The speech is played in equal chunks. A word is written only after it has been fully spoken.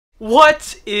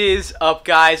What is up,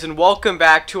 guys, and welcome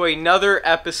back to another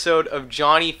episode of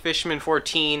Johnny Fishman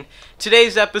 14.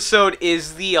 Today's episode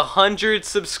is the 100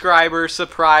 subscriber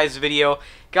surprise video.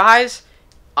 Guys,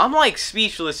 I'm like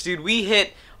speechless, dude. We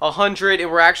hit 100 and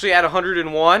we're actually at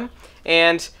 101,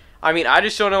 and I mean, I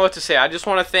just don't know what to say. I just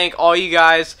want to thank all you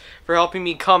guys for helping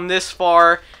me come this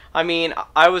far. I mean,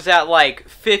 I was at like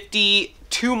 50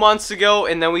 2 months ago,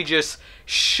 and then we just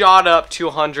shot up to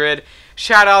 100.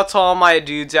 Shout out to all my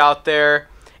dudes out there.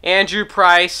 Andrew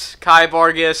Price, Kai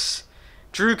Vargas,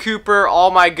 Drew Cooper, all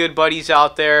my good buddies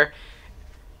out there.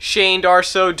 Shane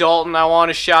Darso, Dalton, I want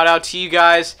to shout out to you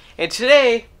guys. And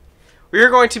today, we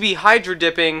are going to be hydro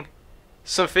dipping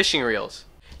some fishing reels.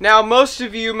 Now, most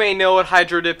of you may know what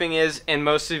hydro dipping is, and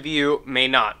most of you may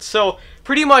not. So,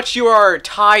 pretty much you are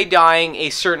tie-dyeing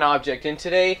a certain object. And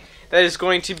today, that is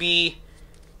going to be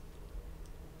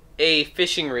a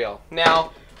fishing reel.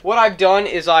 Now, what I've done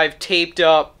is I've taped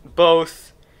up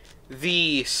both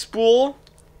the spool,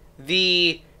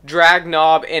 the drag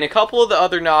knob, and a couple of the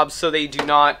other knobs so they do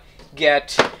not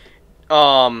get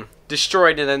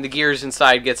destroyed and then the gears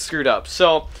inside get screwed up.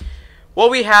 So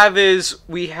what we have is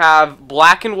we have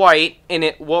black and white,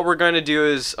 and what we're going to do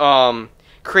is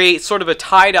create sort of a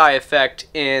tie-dye effect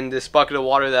in this bucket of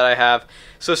water that I have.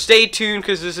 So stay tuned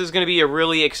because this is going to be a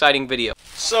really exciting video.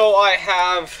 So I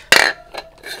have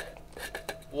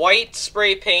white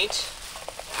spray paint,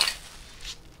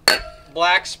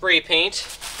 black spray paint,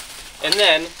 and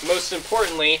then, most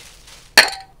importantly,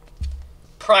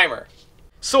 primer.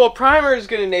 So what primer is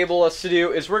going to enable us to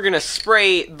do is we're going to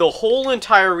spray the whole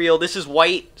entire reel. This is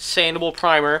white Sandable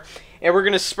primer, and we're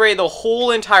going to spray the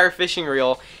whole entire fishing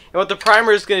reel. And what the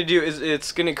primer is going to do is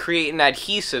it's going to create an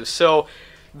adhesive. So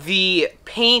the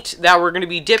paint that we're going to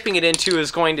be dipping it into is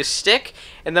going to stick,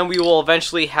 and then we will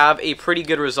eventually have a pretty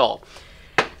good result.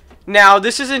 Now,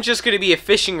 this isn't just going to be a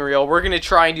fishing reel. We're going to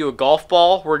try and do a golf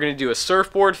ball. We're going to do a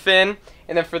surfboard fin.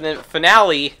 And then for the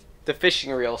finale, the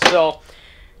fishing reel. So,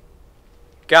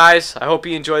 guys, I hope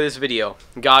you enjoy this video.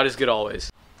 God is good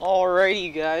always.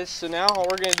 Alrighty, guys. So now all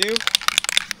we're going to do,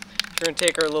 we're going to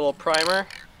take our little primer.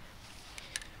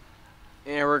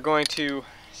 And we're going to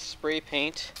spray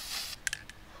paint.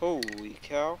 Holy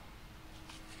cow.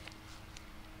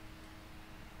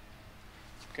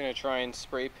 I'm going to try and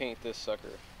spray paint this sucker.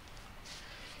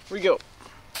 Here we go.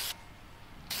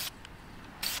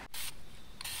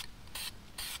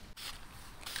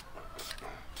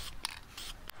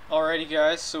 Alrighty,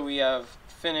 guys, so we have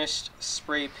finished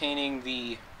spray painting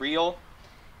the reel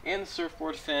and the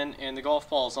surfboard fin, and the golf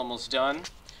ball is almost done.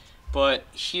 But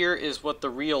here is what the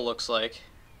reel looks like.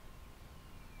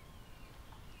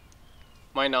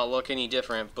 Might not look any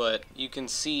different, but you can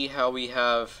see how we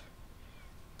have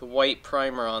the white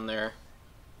primer on there.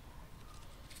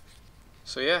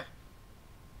 So yeah,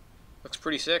 looks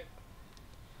pretty sick.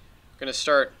 We're gonna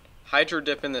start hydro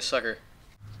dipping this sucker.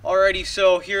 Alrighty,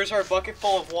 so here's our bucket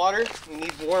full of water. We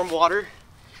need warm water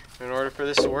in order for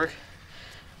this to work.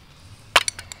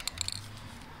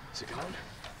 Is it going?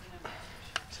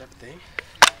 Is that the thing?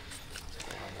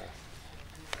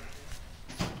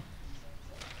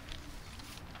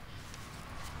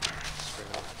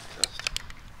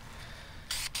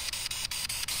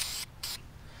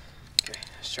 Okay,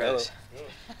 let's try this.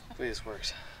 Hopefully this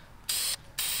works.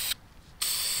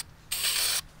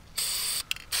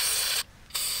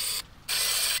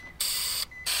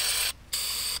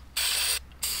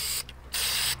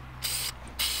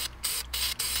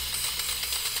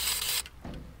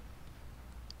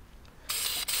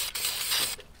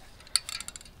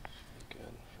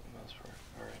 Good, for the most part.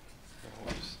 Alright.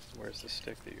 Now where's the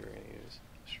stick that you're going to use?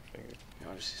 Just your finger. No,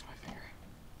 I'll just use my finger.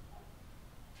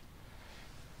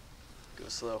 Go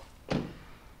slow.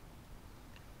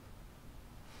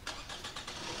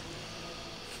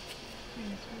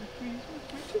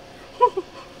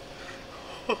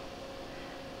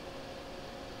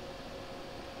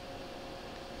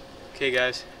 Okay,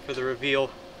 guys, for the reveal.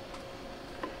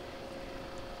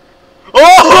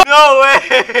 Oh! No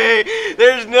way!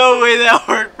 There's no way that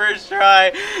worked first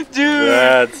try. Dude!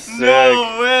 That's sick.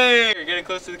 No way! You're getting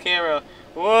close to the camera.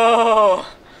 Whoa!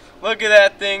 Look at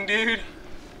that thing, dude.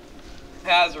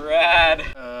 That's rad.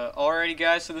 Alrighty,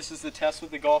 guys, so this is the test with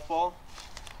the golf ball.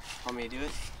 Want me to do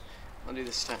it? I'll do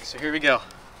this time. So here we go.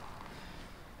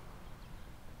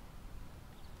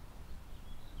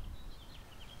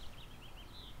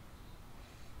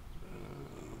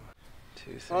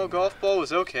 Oh, golf ball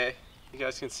was okay. You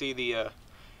guys can see the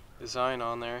design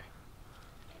on there.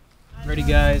 Ready,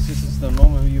 guys, this is the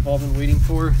moment you've all been waiting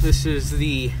for. This is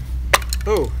the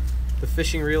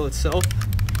fishing reel itself.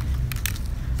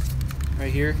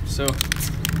 Right here. So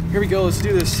Here we go, let's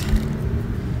do this. Is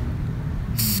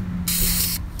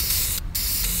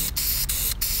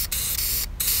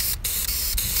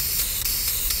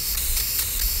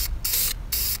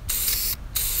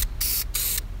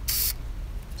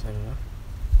that enough?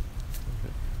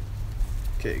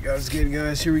 Okay, got us good,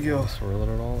 guys. Here we go. Swirl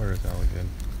it at all, or is that all good?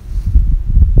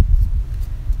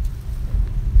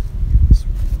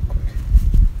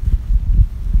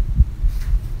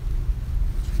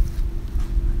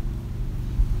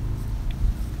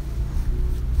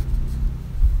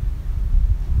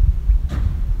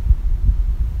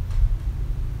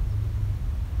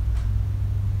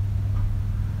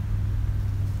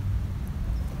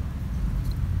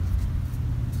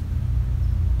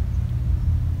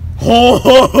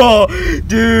 Oh,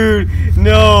 dude,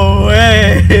 no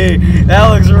way. That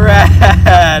looks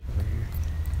rad.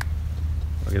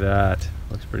 Look at that.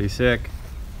 Looks pretty sick.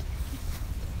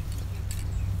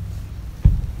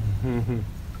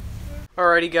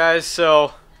 Alrighty, guys,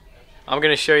 so I'm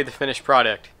going to show you the finished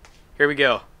product. Here we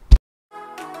go.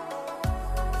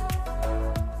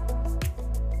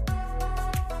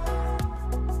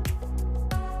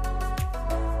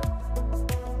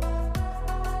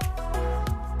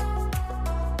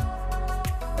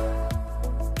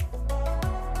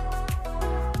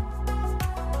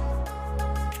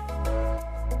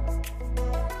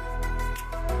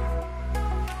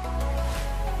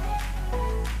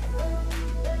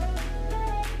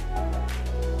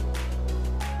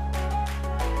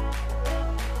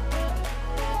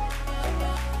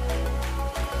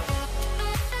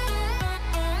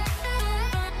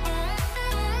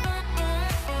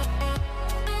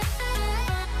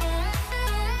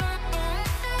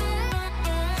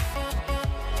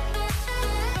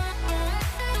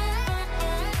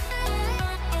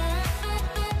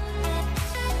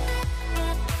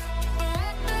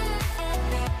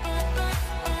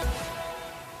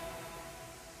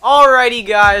 Alrighty,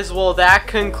 guys, well, that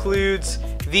concludes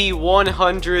the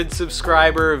 100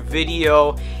 subscriber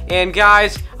video. And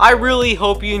guys, I really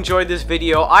hope you enjoyed this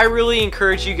video. I really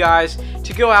encourage you guys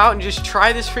to go out and just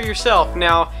try this for yourself.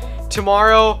 Now,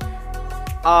 tomorrow,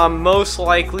 I'm most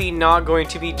likely not going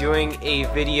to be doing a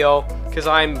video because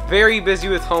I'm very busy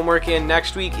with homework, and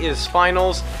next week is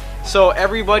finals. So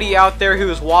everybody out there who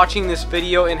is watching this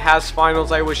video and has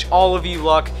finals, I wish all of you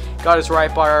luck. God is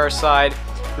right by our side.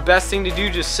 The best thing to do,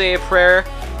 just say a prayer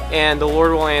and the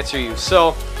Lord will answer you.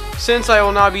 So since I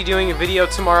will not be doing a video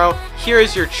tomorrow, here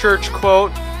is your church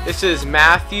quote. This is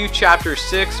Matthew chapter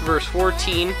 6 verse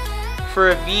 14. For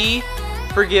if ye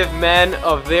forgive men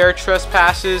of their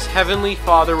trespasses, Heavenly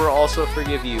Father will also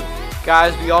forgive you.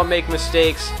 Guys, we all make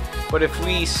mistakes, but if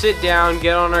we sit down,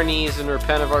 get on our knees, and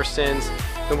repent of our sins,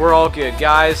 then we're all good.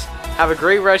 Guys, have a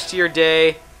great rest of your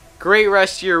day, great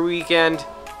rest of your weekend.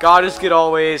 God is good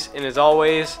always, and as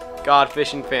always, God,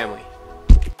 Fishing Family.